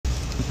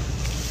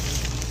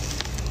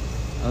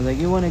I was like,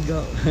 you want to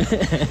go?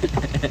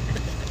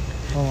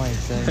 Oh my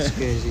god, it's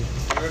crazy.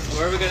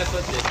 Where are we gonna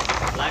put this?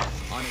 Black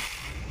on it.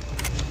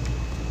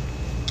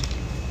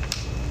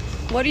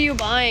 What are you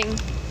buying?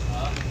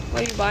 Huh?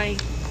 What are you buying?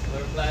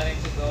 We're planning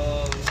to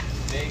go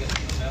Vegas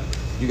in November.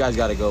 You guys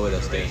got to go with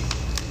us, then.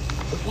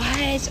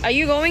 What? Are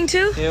you going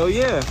to? Hell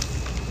yeah.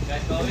 You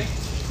guys going?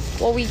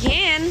 Well, we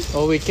can.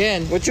 Oh, we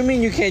can. What you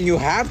mean you can? You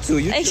have to.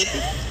 You,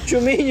 what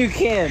you mean you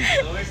can?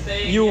 So we're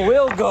staying You here.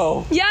 will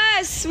go.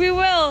 Yes, we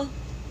will.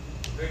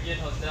 Virgin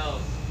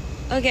Hotels.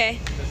 Okay.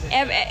 Because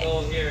if we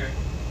go here.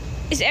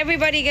 Is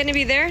everybody gonna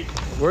be there?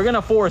 We're going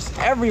to force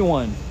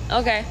everyone.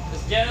 Okay.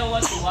 Because Jenna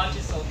wants to watch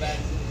it so bad.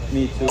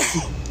 Me too.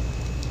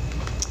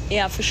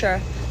 Yeah, for sure.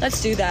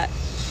 Let's do that.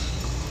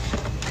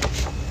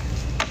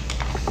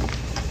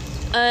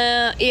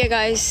 Yeah,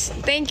 guys.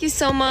 Thank you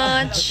so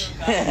much.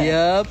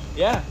 Yup.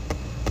 Yeah.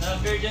 Sa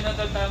Virgin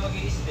Hotel tayo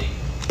mag-i-stay.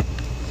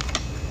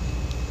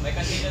 May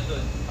casino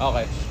dun.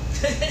 Okay.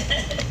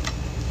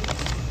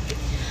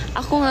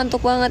 Ako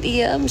ngantuk banget,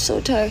 iya. I'm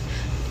so tired.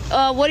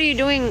 What are you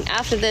doing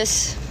after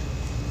this?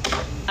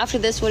 After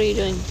this, what are you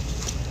doing?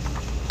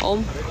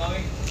 Home? We're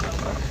going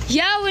somewhere.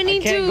 Yeah, we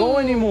need Can't to. go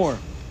anymore.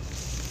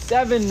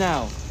 7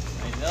 now.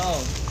 I know.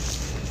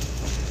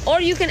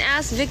 Or you can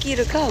ask Vicky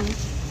to come.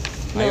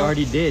 I No.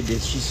 already did.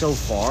 She's so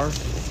far.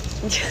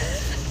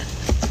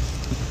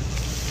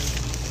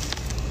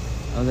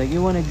 I was like,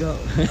 you want to go?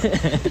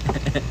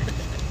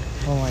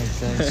 Oh my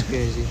god, it's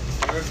crazy.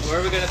 Where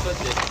are we gonna put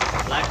this?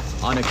 Black?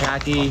 On a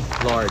khaki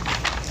large.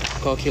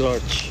 Cocky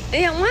large.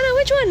 Yeah,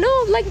 which one? No,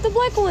 like the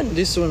black one.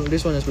 This one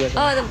is black.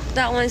 Oh,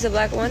 that one is the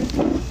black one.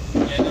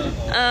 Yeah,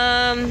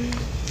 no.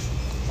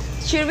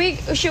 Should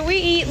we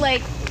eat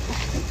like?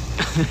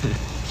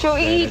 Should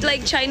we eat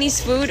like Chinese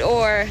food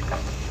or?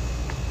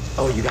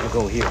 Oh, you gotta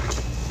go here.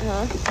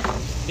 Huh?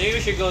 Maybe we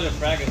should go to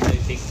Prague and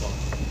play ping pong.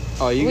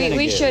 Oh, you We gonna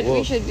get should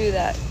whooped. do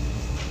that.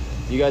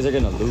 You guys are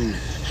gonna lose.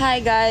 Hi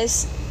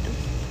guys,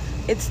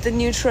 it's the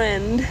new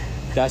trend.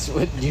 That's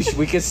what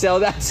we could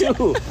sell that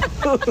too.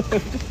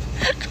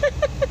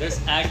 There's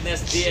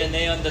Agnez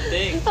DNA on the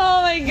thing. Oh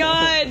my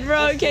god,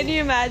 bro! Can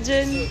you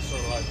imagine?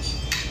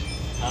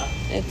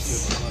 Huh?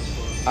 It's.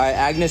 All right,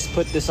 Agnes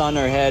put this on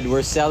her head.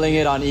 We're selling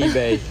it on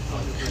eBay.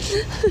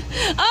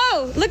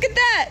 Oh, look at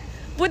that!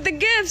 With the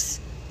gifts.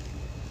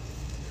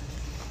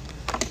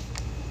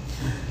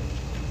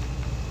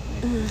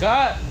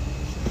 God!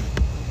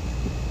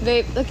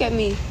 Babe, look at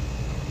me.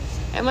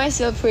 Am I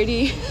still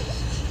pretty?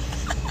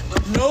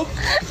 Nope.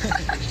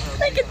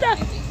 Look at that.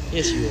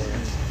 Yes, you are.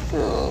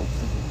 Oh.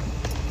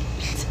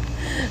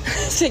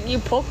 It's like you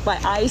poked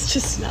my eyes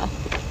just now.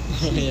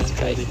 Yes,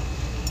 buddy.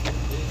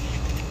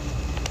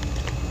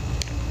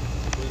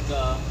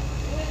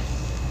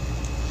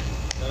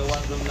 Pero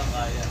one room lang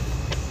kaya.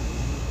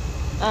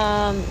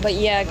 But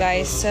yeah,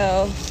 guys.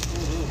 So,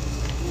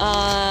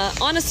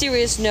 on a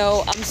serious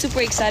note, I'm super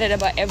excited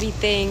about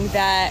everything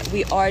that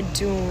we are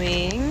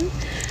doing.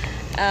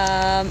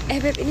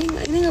 Babe,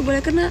 ini nggak boleh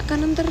kena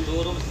kanan ter. 2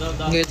 rooms daw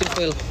dapat. Enggak, itu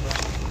fail.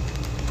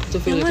 Itu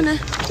fail. Yang mana?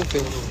 Itu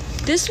fail.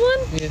 This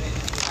one? Iya.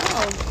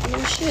 Oh,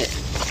 no shit.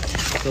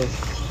 Tuh.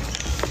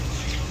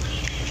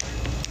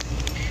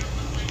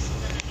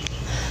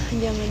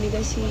 Jangan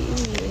dikasih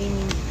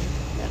ini.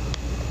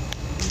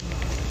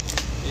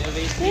 Yeah,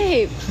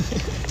 basically. Babe.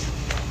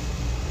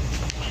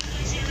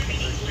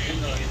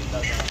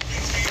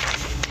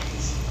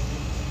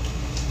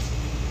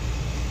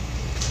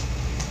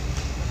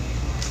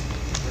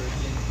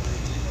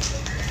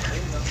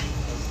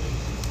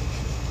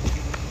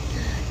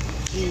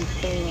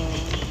 Gitu loh.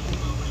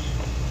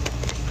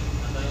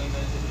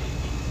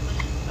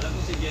 Alam ko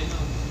si Jenna.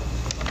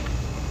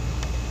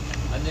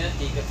 Ano yan?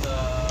 Ticket sa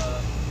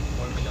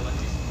Formula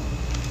 1 mismo.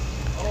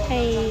 Oh,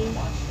 Hey.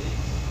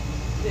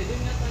 Hindi, doon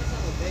nga tayo sa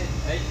hotel.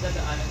 Ay,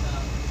 dadaanan na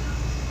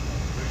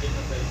Virgin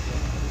Hotels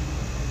yun.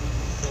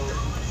 So,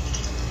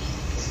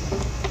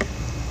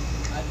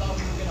 I thought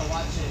we were gonna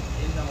watch it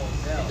in the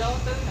hotel. In the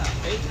hotel na.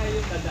 Eh, tayo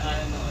yung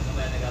dadaanan ng ano,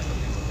 kaya nag-asap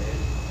yung hotel.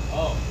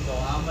 Oh, so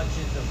how much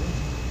is the room?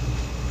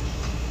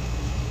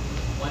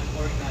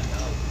 1/4 na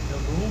daw. The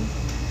room?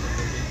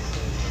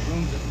 The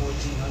room's at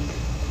 1,400.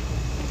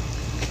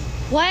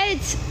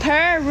 What?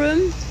 Per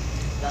room?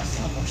 That's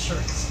how much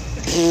shirts.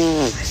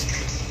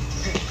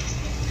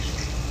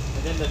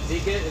 And then the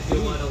ticket, if you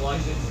want to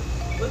watch it,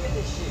 look at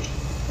this shit.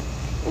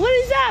 What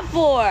is that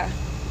for?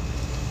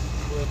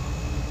 So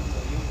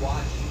you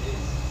watch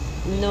this.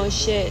 No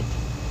shit.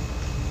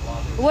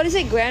 What is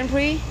it, Grand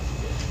Prix?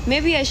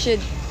 Maybe I should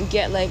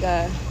get like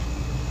a.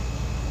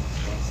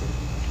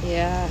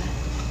 Yeah,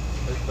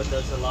 But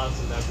there's a lot of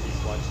celebrities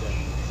watch that.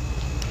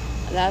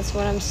 that's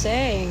what I'm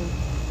saying.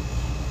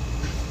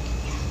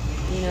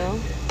 You know?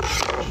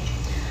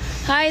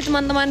 Hai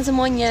teman-teman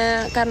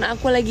semuanya, karena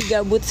aku lagi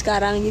gabut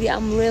sekarang, jadi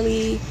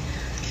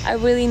I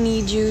really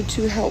need you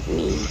to help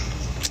me.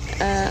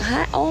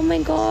 Hi, oh my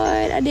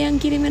god, ada yang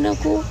kirimin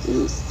aku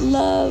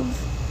love.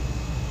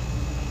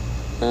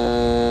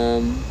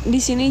 Di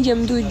sini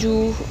jam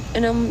 7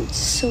 and I'm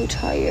so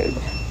tired.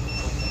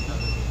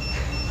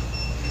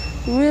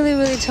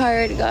 Really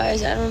tired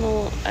guys. I don't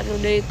know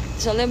deh.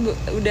 Soalnya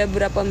udah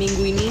berapa minggu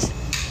ini,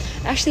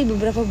 actually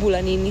beberapa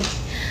bulan ini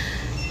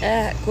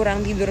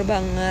kurang tidur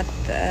banget.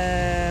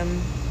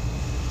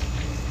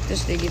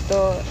 Terus kayak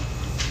gitu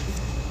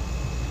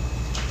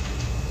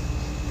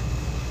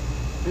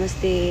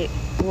mesti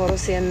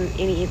ngurusin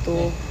ini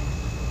itu.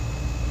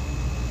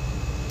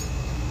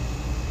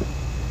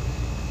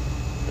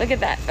 Look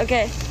at that.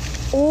 Okay.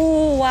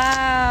 Oh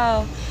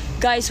wow.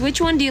 Guys, which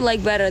one do you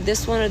like better?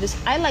 This one or this?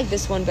 I like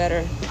this one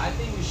better. I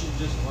think we should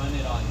just run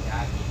it on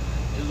khaki.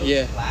 It looks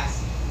Yeah.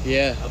 classy.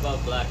 Yeah.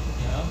 Above black,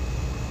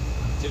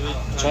 you know?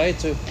 Try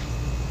it too.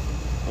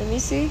 Let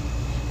me see.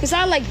 Cause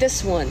I like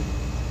this one.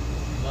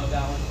 Love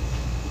that one.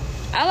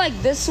 I like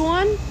this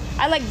one.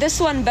 I like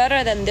this one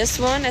better than this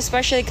one,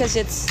 especially because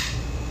it's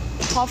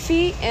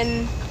puffy.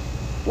 And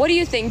what do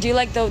you think? Do you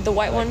like the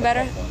white one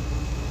better?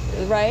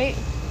 Right?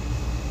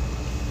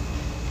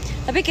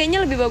 Tapi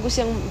kayaknya lebih bagus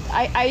yang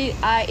I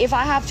if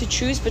I have to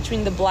choose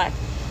between the black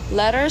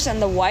letters and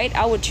the white,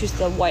 I would choose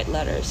the white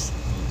letters.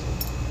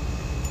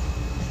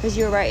 Because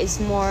you're right,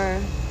 it's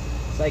more.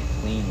 It's like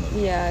clean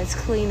looking. Yeah, it's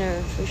cleaner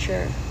for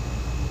sure.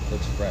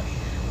 Looks fresh.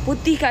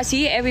 Putih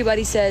kasi,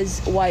 everybody says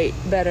white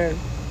better.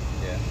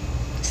 Yeah.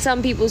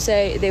 Some people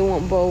say they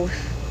want both.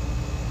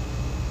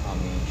 I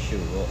mean, shoot,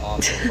 we'll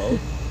offer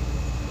both.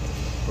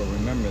 But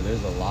remember,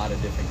 there's a lot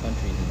of different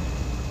countries in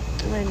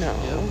there. I know.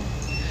 Yeah.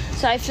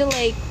 So I feel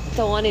like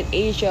the one in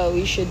Asia,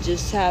 we should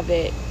just have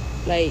it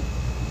like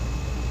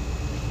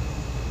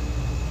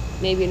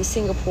maybe in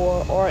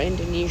Singapore or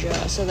Indonesia,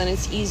 so then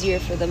it's easier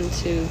for them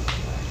to,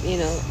 you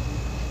know,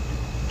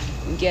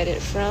 get it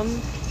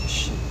from.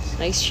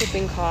 Like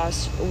shipping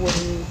costs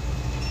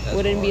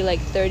wouldn't be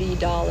like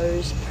 $30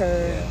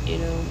 per, you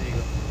know. There you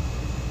go.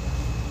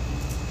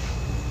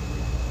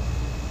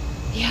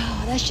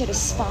 Yeah, that shit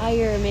is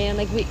fire, man.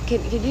 Like,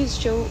 can you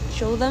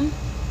show them?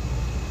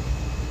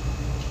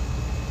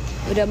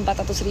 Udah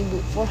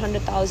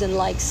 400,000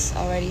 likes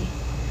already.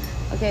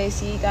 Okay,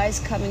 see you guys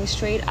coming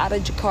straight out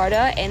of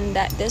Jakarta, and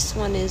this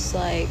one is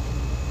like,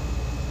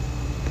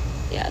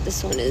 yeah,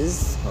 this one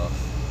is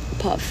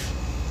puff.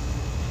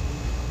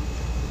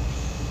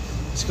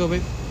 Let's go,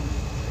 babe.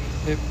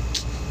 Babe.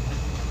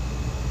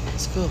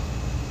 Let's go.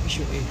 We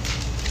should eat.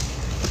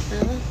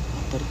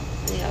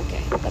 Yeah,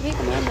 okay. Tapi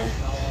kemana?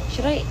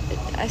 Should I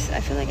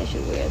feel like I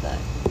should wear that.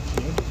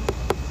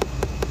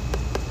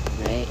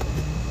 Right?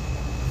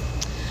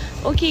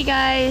 Okay,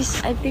 guys.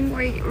 I think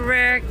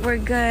we're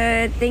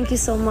good. Thank you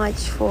so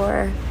much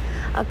for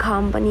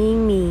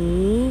accompanying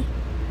me.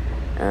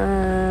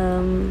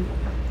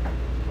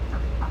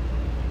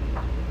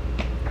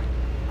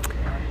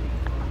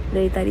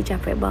 Dari tadi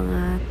capek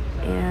banget,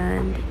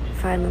 and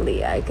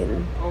finally I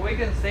can we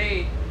can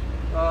say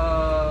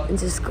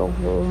just go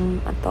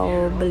home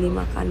atau beli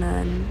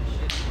makanan.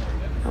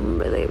 I'm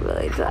really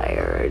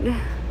tired.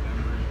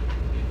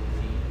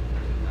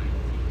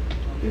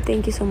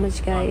 Thank you so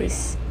much,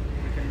 guys.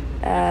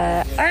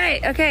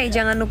 Alright, okay,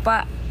 jangan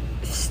lupa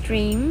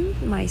stream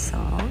my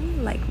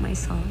song, like my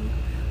song,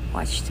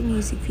 watch the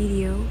music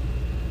video,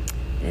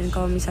 dan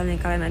kalau misalnya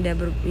kalian ada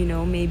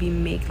maybe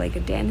make like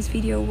a dance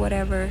video,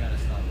 whatever,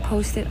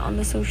 post it on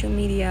the social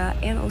media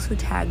and also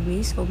tag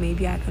me so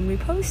maybe I can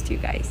repost you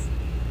guys.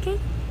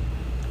 Okay,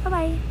 bye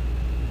bye.